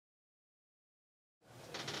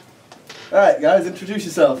Alright guys, introduce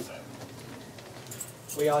yourself.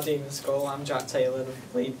 We are Demon Skull. I'm Jack Taylor, the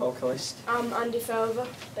lead vocalist. I'm Andy Fover,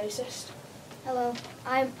 bassist. Hello,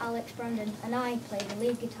 I'm Alex Brandon and I play the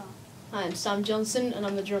lead guitar. I'm Sam Johnson and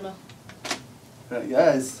I'm the drummer. Right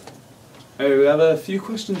guys. Hey, we have a few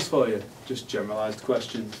questions for you, just generalised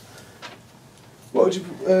questions. What did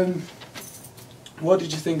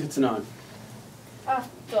you think of tonight? I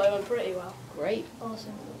thought it went pretty well. Great.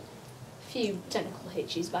 Awesome. Few technical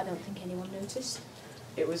hitches, but I don't think anyone noticed.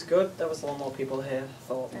 It was good. There was a lot more people here, I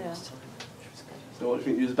thought, Yeah. last time. Which was good. So what do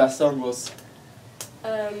you think your best song was?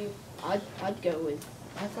 I'd go with.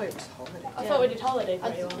 I thought it was Holiday. I thought we did Holiday I'd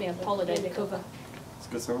pretty well. yeah, Holiday the cover. It's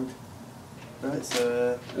a good song. Right,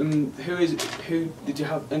 so Who did you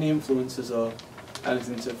have any influences or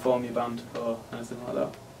anything to form your band or anything like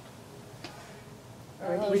that?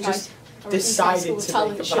 We just decided to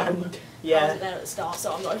make a band. I Yeah. wasn't there at the start,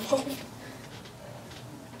 so I'm not involved.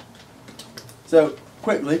 So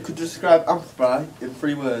quickly, could you describe Amplify in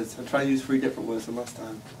 3 words and try and use 3 different words from last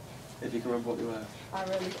time? If you can remember what they were. I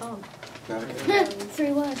really can't. No, okay.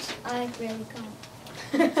 3 words. I really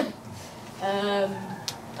can't.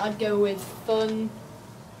 I'd go with fun,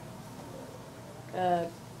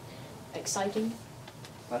 exciting,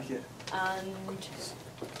 Like it. and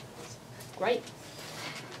great.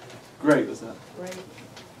 Great was that. Great.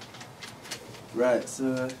 Right,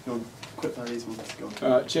 so go on, quick fire these ones. Go on.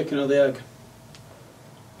 Alright, chicken or the egg?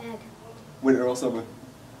 Egg. Winter or summer?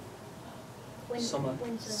 Summer.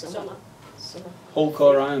 Winter. Summer. Summer. Hulk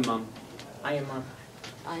or Iron Man? Iron Man.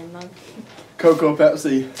 Iron Man. Coke or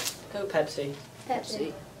Pepsi? Coke. Pepsi.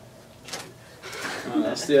 Pepsi. Alright,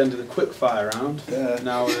 that's the end of the quick fire round. Yeah.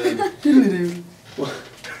 Now, Doodly-doo.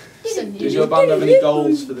 does your band have any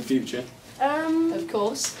goals for the future? Of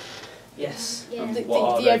course. Yes. Yeah. The, What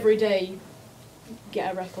are the they? everyday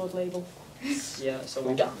get a record label. Yeah, so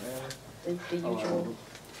we Done. yeah. The usual.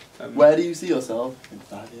 Where do you see yourself in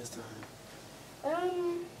 5 years' time?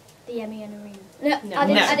 The MEN Arena. No,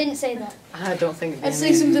 No. I didn't say that. I don't think I'd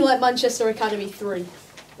say something like Manchester Academy 3.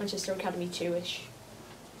 Manchester Academy 2-ish.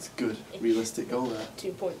 It's a good, realistic goal there.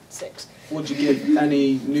 2.6. Would you give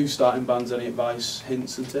any new starting bands any advice,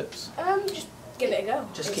 hints and tips? Just give it a go.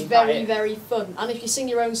 Just It's keep at very, it, very fun. And if you sing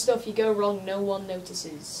your own stuff, you go wrong, no one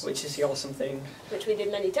notices. which is the awesome thing, Which we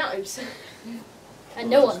did many times. And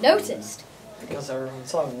no one noticed. because they're our own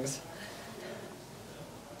songs.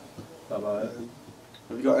 Bye-bye.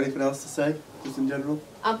 Have you got anything else to say, just in general?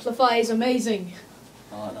 Amplify is amazing.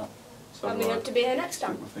 I like that. So, And we hope to be here next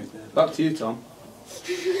time. I think, yeah. back to you, Tom.